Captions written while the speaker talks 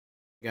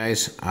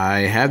Guys, I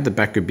have the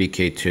Becker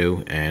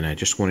BK2 and I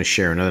just want to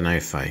share another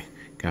knife I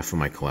got for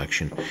my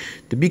collection.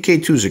 The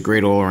BK2 is a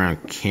great all-around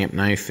camp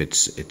knife.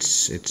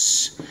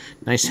 It's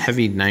nice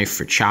heavy knife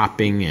for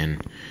chopping,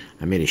 and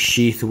I made a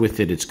sheath with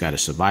it. It's got a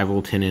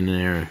survival tin in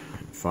there,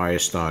 fire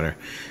starter.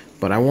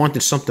 But I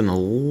wanted something a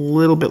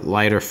little bit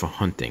lighter for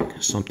hunting,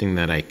 something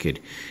that I could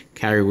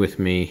carry with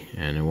me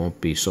and it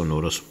won't be so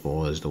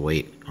noticeable as the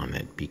weight on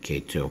that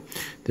BK2.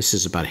 This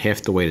is about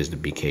half the weight as the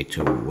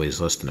BK2, it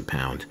weighs less than a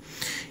pound.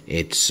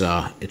 It's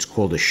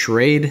called a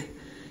Schrade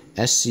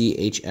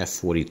SCHF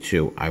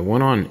 42. I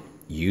went on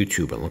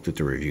YouTube and looked at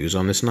the reviews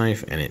on this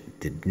knife, and it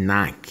did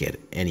not get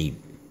any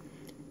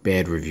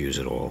bad reviews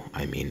at all.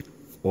 I mean,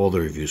 all the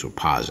reviews were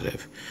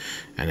positive,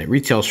 and it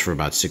retails for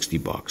about 60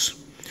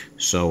 bucks.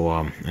 So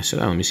I said,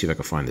 oh, let me see if I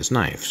can find this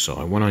knife. So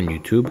I went on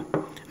YouTube.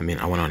 I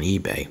went on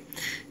eBay,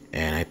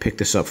 and I picked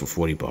this up for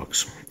 40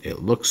 bucks.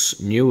 It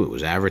looks new. It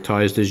was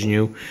advertised as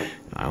new.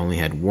 I only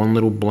had one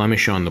little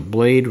blemish on the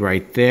blade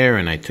right there,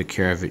 and I took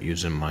care of it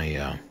using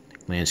my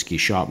Lansky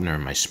sharpener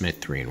and my Smith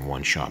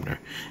 3-in-1 sharpener.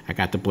 I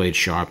got the blade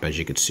sharp. As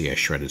you can see, I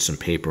shredded some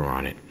paper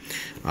on it.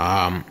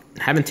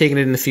 Haven't taken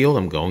it in the field.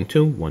 I'm going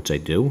to. Once I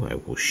do, I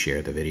will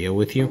share the video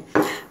with you.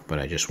 But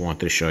I just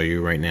wanted to show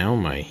you right now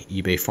my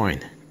eBay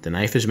find. The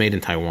knife is made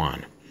in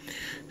Taiwan,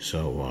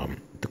 so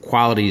the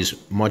quality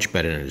is much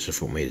better than as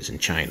if it was made in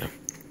China.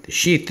 The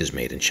sheath is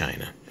made in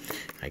China.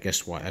 I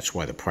guess that's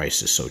why the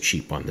price is so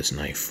cheap on this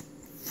knife.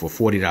 For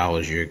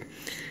 $40,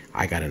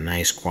 I got a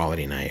nice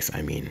quality knife.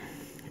 I mean,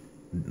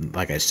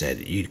 like I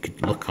said, you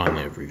could look on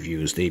the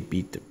reviews. They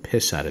beat the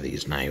piss out of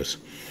these knives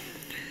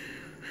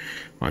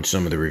on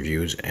some of the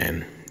reviews,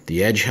 and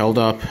the edge held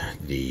up.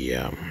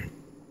 The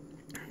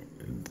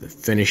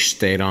finish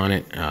stayed on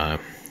it.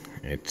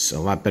 It's a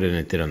lot better than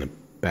it did on the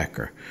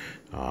Becker.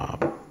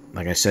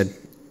 Like I said,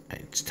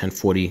 it's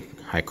 1040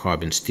 high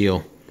carbon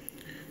steel.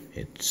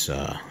 It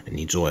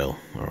needs oil,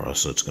 or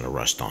else it's going to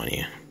rust on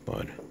you.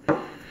 But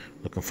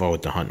looking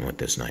forward to hunting with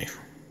this knife.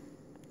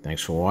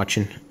 Thanks for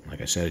watching.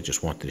 Like I said, I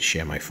just wanted to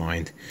share my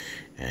find,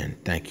 and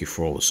thank you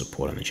for all the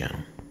support on the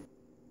channel.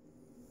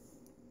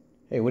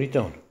 Hey, what are you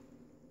doing?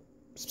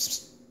 Psst,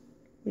 psst.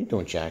 What are you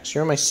doing, Jax?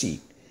 You're in my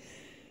seat.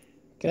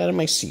 Get out of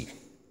my seat.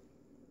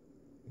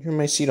 You're in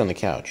my seat on the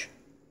couch.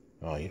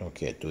 Oh, you don't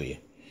care, do you?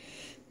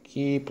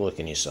 Keep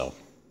looking yourself.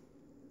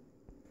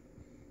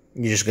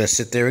 You're just going to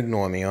sit there and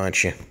ignore me,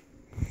 aren't you?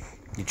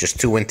 You're just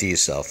too into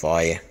yourself,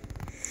 are you?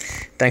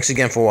 Thanks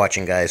again for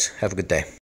watching, guys. Have a good day.